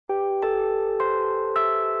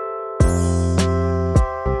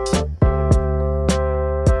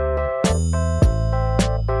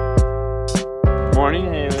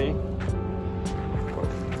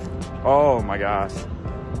gosh.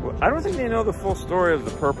 Well, I don't think they know the full story of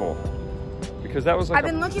the purple. Because that was like I've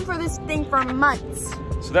been looking for this thing for months.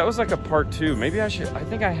 So that was like a part 2. Maybe I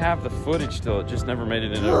think I have the footage still. It just never made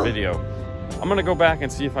it into a video. I'm gonna go back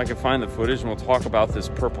and see if I can find the footage, and we'll talk about this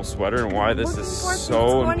purple sweater and why this is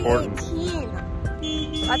so important.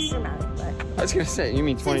 2018. That's dramatic, but. I was gonna say, you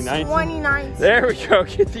mean 2019? 2019. There we go,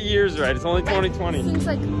 get the years right. It's only 2020. Seems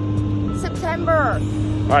like September.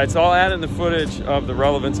 All right, so I'll add in the footage of the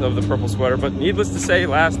relevance of the purple sweater, but needless to say,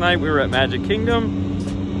 last night we were at Magic Kingdom.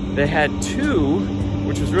 They had 2,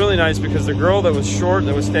 which was really nice because the girl that was short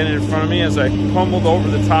that was standing in front of me, as I pummeled over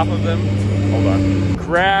the top of them, hold on,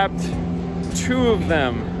 grabbed 2 of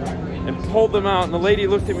them and pulled them out, and the lady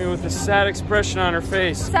looked at me with a sad expression on her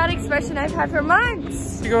face. Sad expression I've had for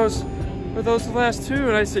months. She goes, "Were those the last 2?"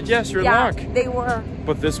 And I said, "Yes, your luck." They were.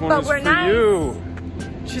 But this one was for you.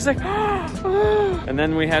 She's like, oh. And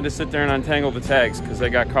then we had to sit there and untangle the tags because they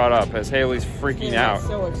got caught up as Hailey's freaking out. I was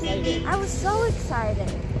so excited. I was so excited.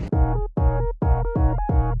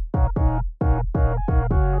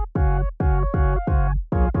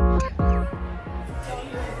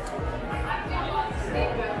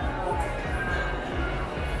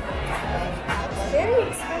 Very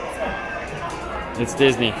expensive. It's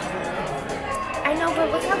Disney. I know,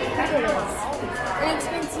 but look how cute it is. And it's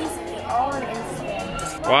been teasing me all on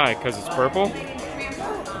Instagram. Why? Because it's purple? No,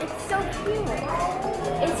 it's so cute.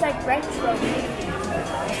 It's like retro.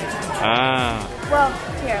 Ah. Well,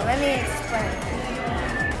 here, let me explain.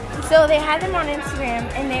 So they had them on Instagram,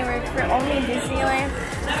 and they were for only Disneyland,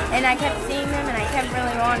 and I kept seeing them, and I kept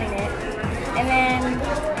really wanting it. And then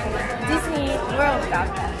Disney World got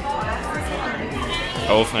that.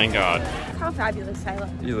 Oh, thank God. How fabulous I look.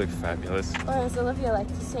 You look fabulous. Or as Olivia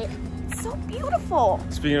likes to say, it's so beautiful.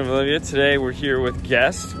 Speaking of Olivia, today we're here with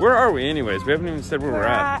guests. Where are we anyways? We haven't even said where we're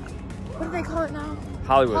at. What do they call it now?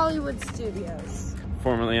 Hollywood. Hollywood Studios.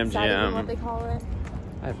 Formerly MGM. Is that even what they call it?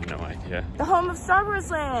 I have no idea. The home of Star Wars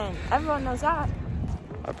Land. Everyone knows that.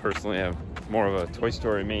 I personally have more of a Toy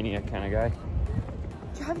Story mania kind of guy.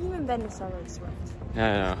 You haven't even been to Star Wars Land. I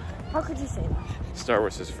know. How could you say that? Star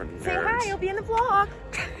Wars is for nerds. Say hi, you'll be in the vlog.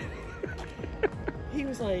 He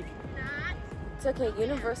was like, it's okay,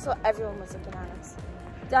 Universal, everyone was looking at us.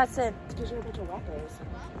 Dad said, because you're a bunch of weapons.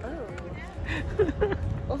 Oh.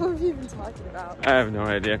 What were we even talking about? I have no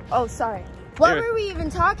idea. Oh, sorry. What were we even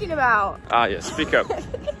talking about? Ah, yes, speak up.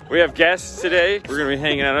 We have guests today. We're going to be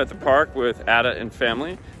hanging out at the park with Ada and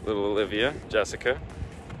family, little Olivia, Jessica,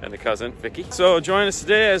 and the cousin, Vicky. So join us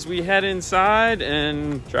today as we head inside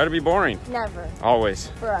and try to be boring. Never. Always.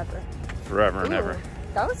 Forever. Forever and ever.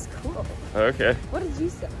 That was cool. Okay. What did you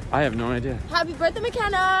say? I have no idea. Happy birthday,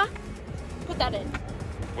 McKenna. Put that in.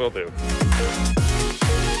 Will do.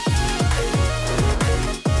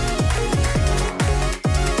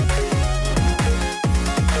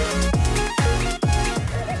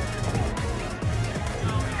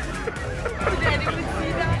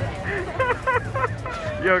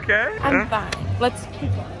 You okay? I'm fine. Let's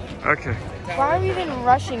keep going. Okay. Why are we even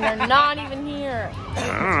rushing? They're not even here.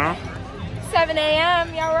 I don't know. 7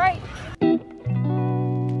 a.m. Yeah, right.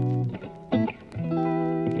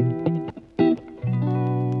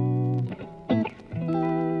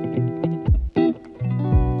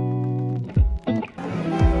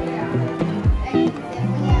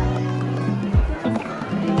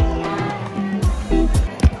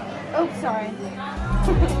 Oh, sorry.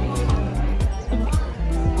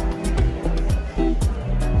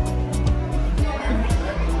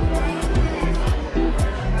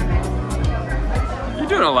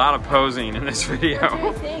 Doing a lot of posing in this video.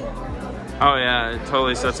 Oh yeah, it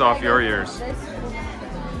totally sets off your ears.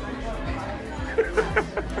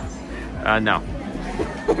 No.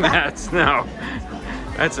 That's no.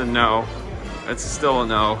 That's a no. That's still a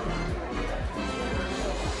no.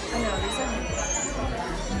 I know, these are nice.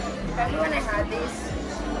 Remember when I had these?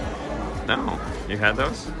 No. You had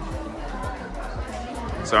those?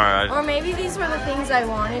 Sorry. Or maybe these were the things I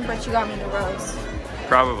wanted, but you got me the rose.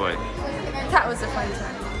 Probably. That was a fun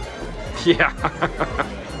time. Yeah.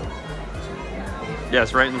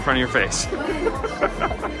 Yes, right in front of your face.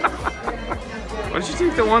 Why did you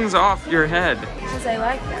take the ones off your head? Because I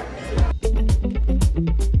like them.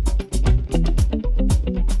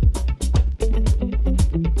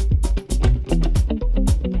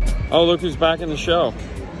 Oh, look who's back in the show.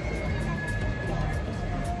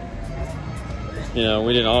 You know,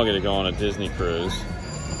 we didn't all get to go on a Disney cruise.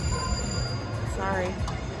 Sorry.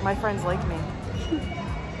 My friends like me.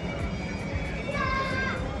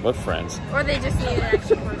 What friends? Or they just need an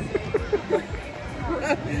extra person.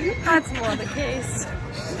 That's more the case.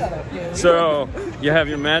 So, you have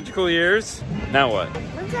your magical years. Now what?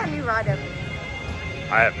 When's that new ride open?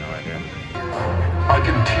 I have no idea. I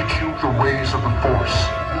can teach you the ways of the Force.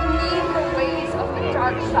 Leave the ways of the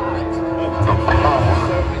dark side. The power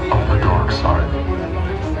of the dark side.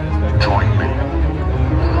 Join me.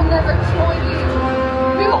 We will never join you.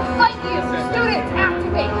 We will fight you. Students,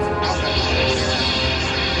 activate.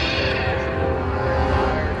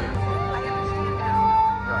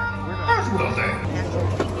 Well then.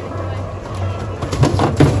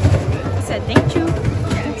 I said thank you.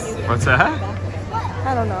 What's that?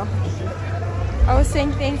 I don't know. I was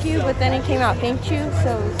saying thank you, but then it came out thank you,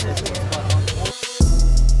 so it's just weird.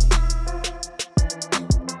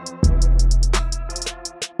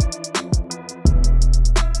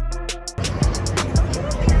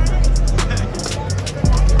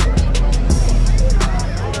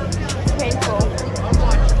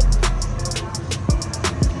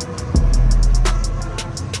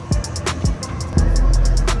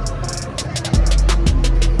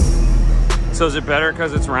 So is it better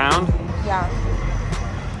because it's round? Yeah.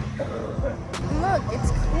 Look,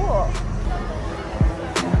 it's cool.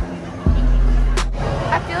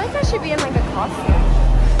 I feel like I should be in like a costume.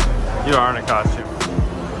 You are in a costume.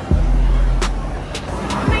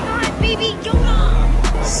 Oh my god, Baby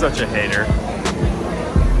Yoda! Such a hater.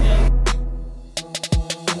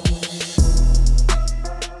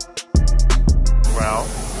 Well.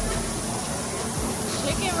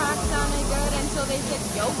 Chicken rock sounded good until they said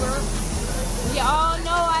yogurt. We all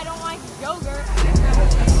know I don't like yogurt.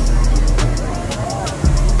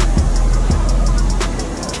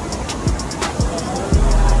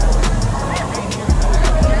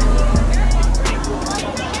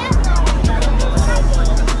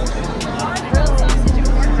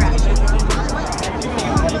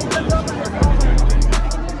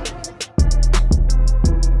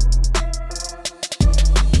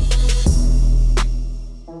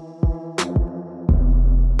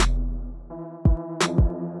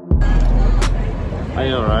 I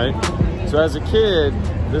know, right? So as a kid,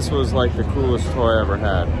 this was like the coolest toy I ever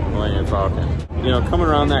had, Millennium Falcon. You know, coming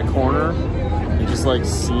around that corner and just like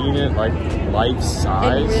seeing it like life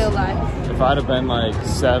size. In real life. If I'd have been like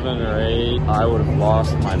 7 or 8, I would have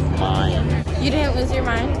lost my mind. You didn't lose your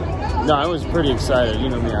mind? No, I was pretty excited. You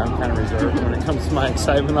know me, I'm kind of reserved when it comes to my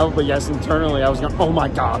excitement level. But yes, internally, I was going, oh my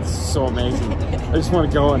God, this is so amazing. I just want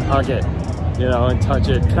to go and hug it, you know, and touch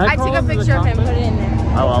it. Can I took a picture of him, put it in there.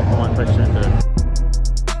 Oh, I'll put one picture into it.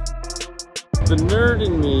 The nerd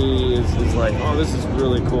in me is like, oh, this is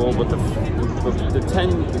really cool, but the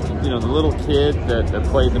little kid that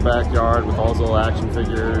played in the backyard with all his little action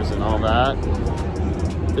figures and all that,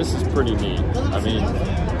 this is pretty neat. I mean,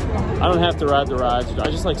 I don't have to ride the rides, I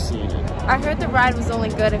just like seeing it. I heard the ride was only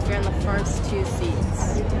good if you're in the first 2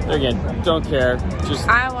 seats. Again, don't care, just...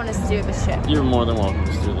 I want to steer the ship. You're more than welcome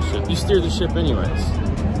to steer the ship. You steer the ship anyways.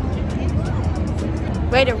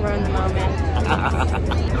 Way to ruin the moment.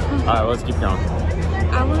 Alright, let's keep going.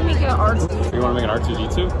 I want to make it an R2D2. You want to make an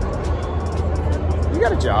R2D2? You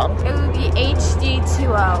got a job. It would be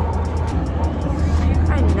HD2O.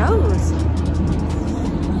 My nose.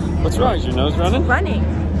 What's wrong? Is your nose running? Running.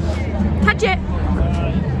 Touch it.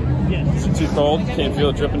 Is it too cold? Can't feel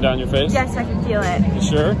it dripping down your face? Yes, I can feel it. You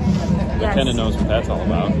sure? Yes. I kind of knows what that's all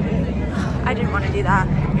about. I didn't want to do that.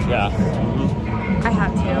 Yeah. I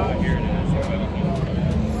had to.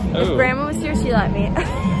 If Grandma was here, she let me.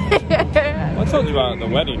 I told you about the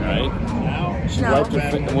wedding, right? She wiped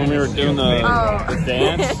her when we were doing the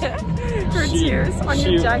dance. Her tears on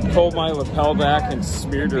your jacket. She pulled my lapel back and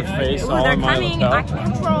smeared her face all they're on my coming. lapel. I can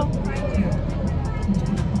control.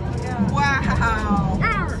 Wow.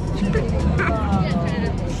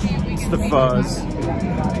 It's the fuzz.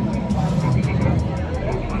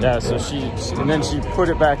 Yeah, so and then she put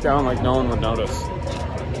it back down like no one would notice.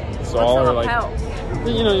 So all her like,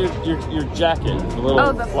 you know, your jacket, the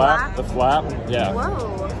little flap, the flap, yeah.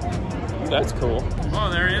 Whoa. That's cool. Oh,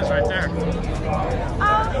 there he is, right there.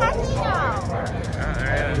 Oh, heck no. Yeah,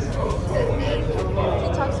 there he is. He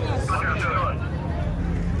talks to us.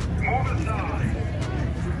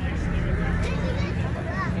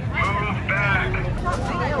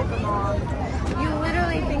 You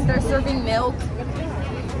literally think they're serving milk?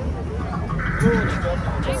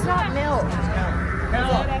 It's not milk. Is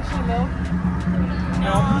that actually milk?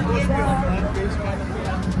 No.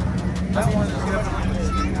 That one is good.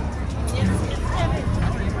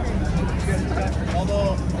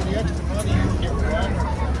 Although, for the extra money, you get one.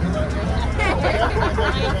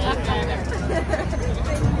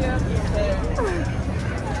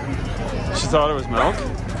 She thought it was milk?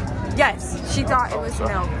 Yes, she thought it was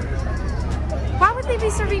milk. Why would they be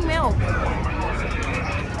serving milk?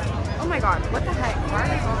 Oh my god, what the heck? Why are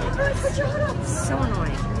they calling? So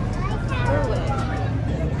annoying.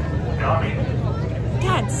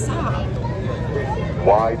 Dad, stop.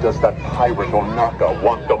 Why does that pirate Onaka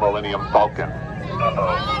want the Millennium Falcon?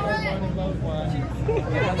 Uh-oh.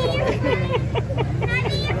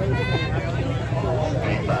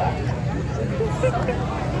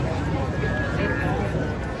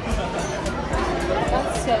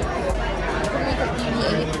 That's so cool. We'll make a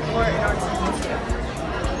BB-8 or an R2-D2.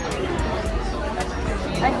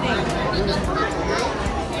 I think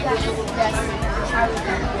that's the best. I would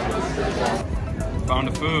Found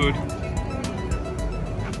a food.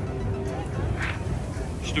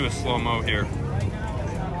 Let's do a slow-mo here.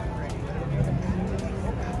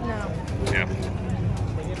 No. Yeah.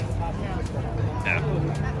 No.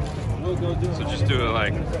 Yeah. So just do it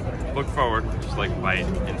like, look forward, just like bite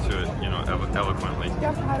into it, you know, eloquently. You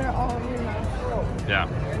got powder all over your mouth. Yeah.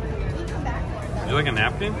 You like a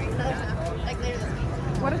napkin?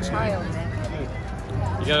 What a child.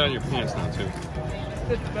 You got it on your pants now too.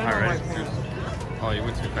 Alright. Oh, you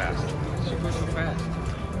went too fast. You go so fast.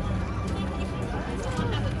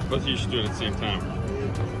 Both of you should do it at the same time.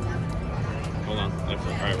 Hold on.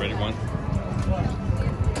 Alright, ready? One.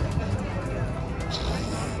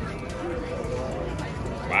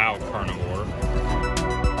 Wow, carnivore.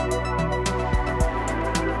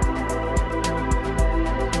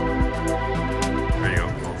 There you go.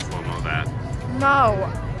 We'll slow-mo that. No.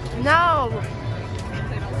 No.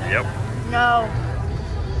 Yep. No.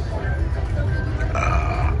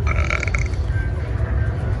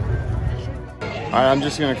 Alright, I'm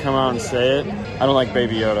just gonna come out and say it. I don't like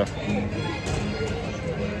Baby Yoda.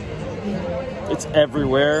 It's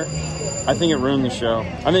everywhere. I think it ruined the show.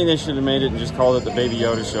 I think they should have made it and just called it the Baby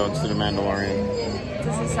Yoda show instead of Mandalorian.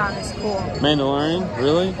 Doesn't sound as cool. Mandalorian?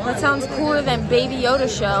 Really? That sounds cooler than Baby Yoda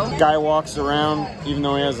show. Guy walks around, even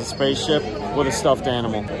though he has a spaceship, with a stuffed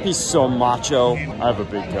animal. He's so macho. I have a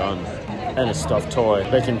big gun and a stuffed toy.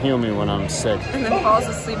 They can heal me when I'm sick. And then falls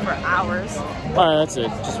asleep for hours. Alright, that's it.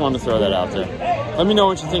 Just wanted to throw that out there. Let me know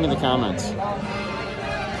what you think in the comments.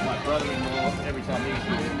 My brother-in-law, every time he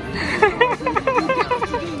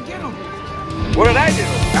What did I do?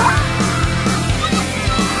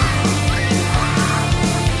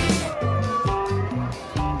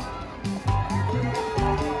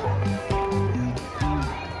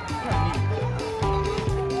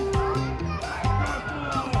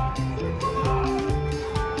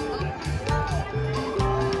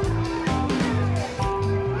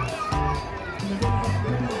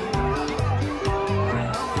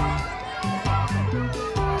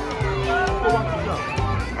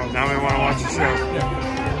 Now we want to watch the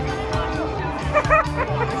show.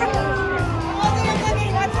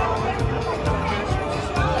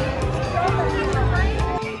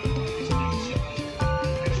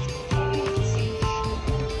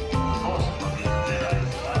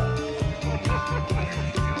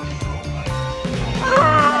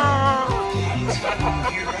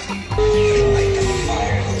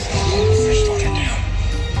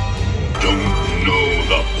 Don't know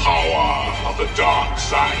the power of the dark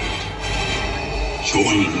side.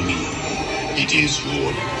 Join me. It is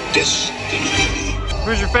your destiny.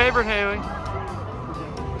 Who's your favorite, Hailey?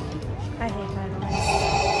 I hate that.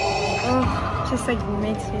 Oh, just like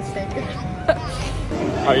makes me sick.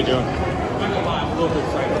 How you doing? I'm a little bit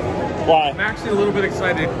excited. Why? I'm actually a little bit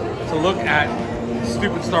excited to look at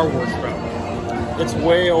stupid Star Wars stuff. It's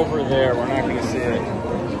way over there. We're not going to see it.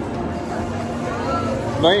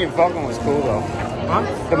 Millennium Falcon was cool, though. Huh?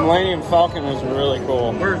 The Millennium Falcon was really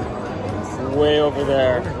cool. Where is it? Way over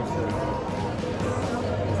there.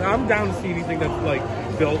 I'm down to see anything that's like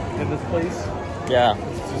built in this place. Yeah.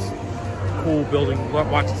 It's just cool building.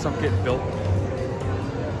 Watching something get built.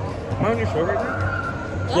 Am I on your show right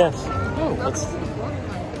now? Yes. Oh, It's,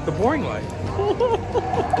 the boring life.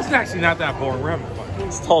 It's actually not that boring. We're having fun.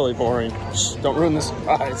 it's totally boring. Shh, don't ruin the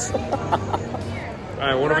surprise.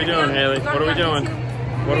 Alright, what are we doing, Hailey? What are we doing?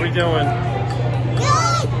 What are we doing?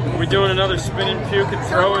 Are we doing another spinning puke and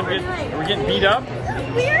throw and are we getting beat up?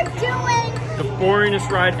 We're doing The boringest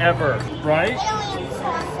ride ever, right? alien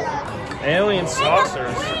saucer. Alien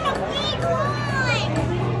saucers.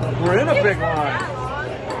 We're in a big line.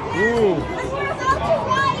 Ooh. We're about to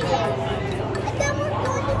ride it. And then we're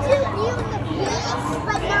going to view the beast,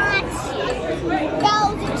 but not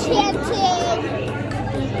bells enchanted.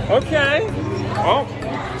 Okay. Oh,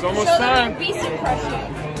 it's almost time. Beast impression.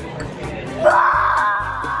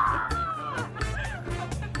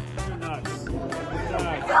 You're nuts.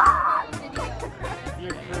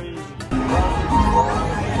 You're crazy.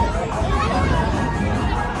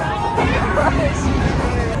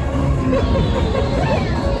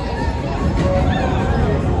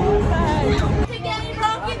 To get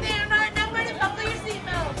drunk in there, not know where to buckle your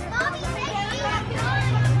seatbelt. Mommy,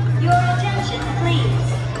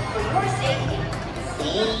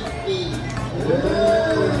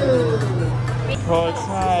 Pull it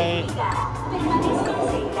tight.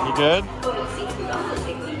 You good?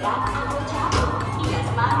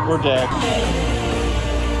 We're dead.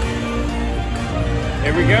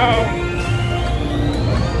 Here we go.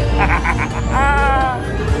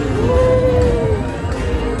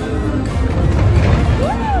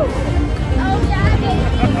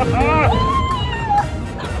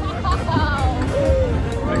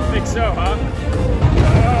 I think so, huh?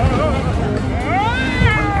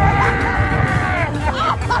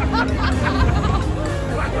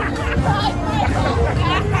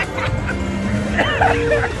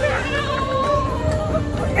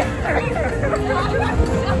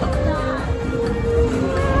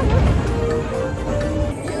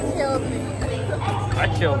 I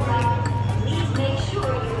killed me.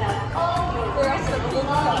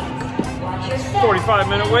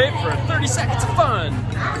 45-minute wait for 30 seconds of fun.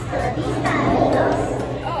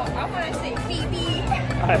 Oh, I want to say BB.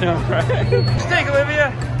 I know, right? What'd you think,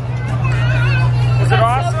 Olivia? Was it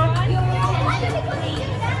awesome?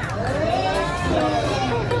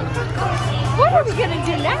 What are we gonna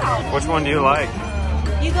do now? Which one do you like?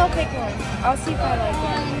 You go pick one. I'll see if I like it.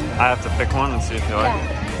 I have to pick one and see if you like it.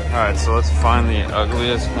 Alright, so let's find the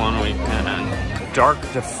ugliest one we can. Dark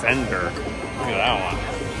Defender. Look at that one.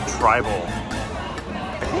 Tribal. I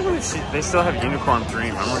can't believe they still have Unicorn 3.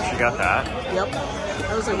 Remember when she got that? Yep.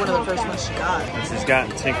 That was like one of the first ones she got. And she's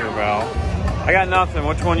gotten Tinkerbell. I got nothing.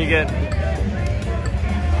 Which one you get?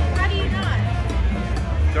 How do you not?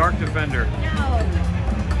 Dark Defender. No.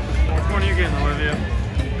 Which one are you getting, Olivia?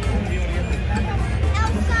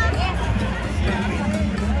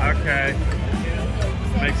 Okay.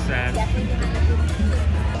 Makes sense.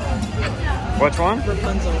 Which one?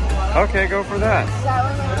 Rapunzel. Okay, go for that. Is that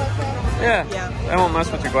one okay? Yeah. That won't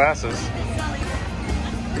mess with your glasses.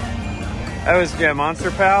 That was, yeah,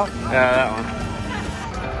 Monster Pal? Yeah, that one.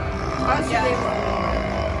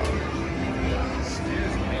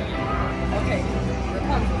 Okay.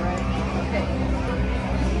 Rapunzel, right? Okay.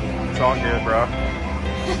 It's all good, bro.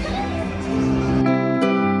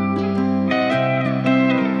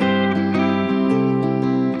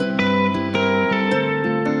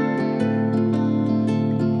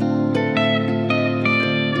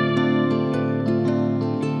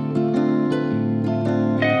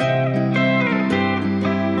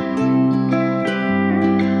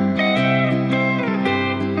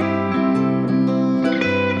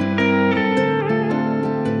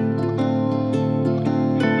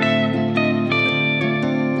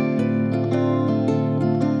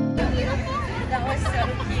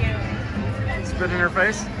 Spit in her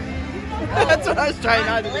face? That's what I was trying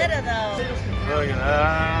not to do. Glitter though. Look at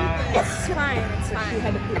that. It's fine. It's fine. She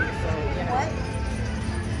had to pee, so, you know. What?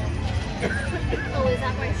 Oh, is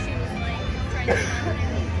that why she was like trying to find it?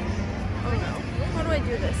 Oh no. How do I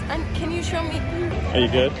do this? And can you show me? Are you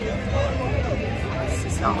good? This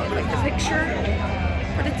does not look like the picture,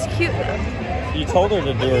 but it's cute though. You told her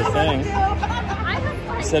to do her thing.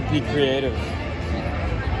 You said be creative.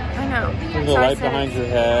 I know. There's a light behind your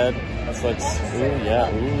head. It's like, ooh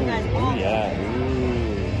yeah, ooh yeah, ooh.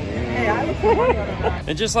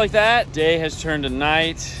 And just like that, day has turned to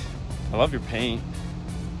night. I love your paint.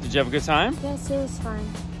 Did you have a good time? Yes, it was fun.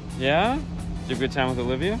 Yeah? Did you have a good time with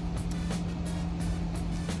Olivia?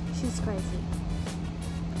 She's crazy.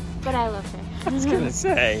 But I love her. I was gonna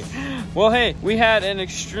say. Well, hey, we had an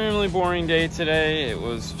extremely boring day today. It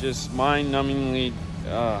was just mind-numbingly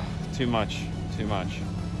too much. It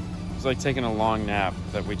was like taking a long nap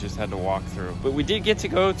that we just had to walk through. But we did get to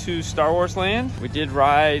go to Star Wars Land. We did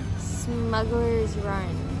ride Smuggler's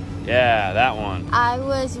Run. Yeah, that one. I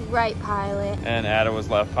was right pilot. And Ada was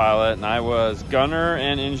left pilot, and I was gunner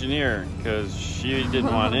and engineer because she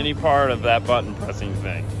didn't want any part of that button pressing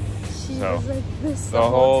thing. She was like this the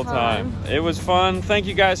whole time. It was fun. Thank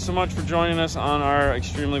you guys so much for joining us on our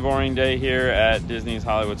extremely boring day here at Disney's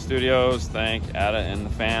Hollywood Studios. Thank Ada and the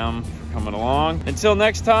fam for coming along. Until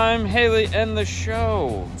next time, Hailey, end the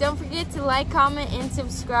show. Don't forget to like, comment, and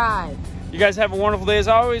subscribe. You guys have a wonderful day as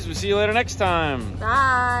always. We'll see you later next time.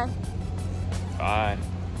 Bye. Bye.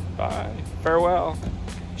 Bye. Farewell.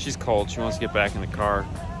 She's cold. She wants to get back in the car.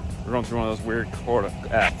 We're going through one of those weird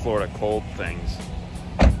Florida cold things.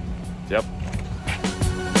 Yep.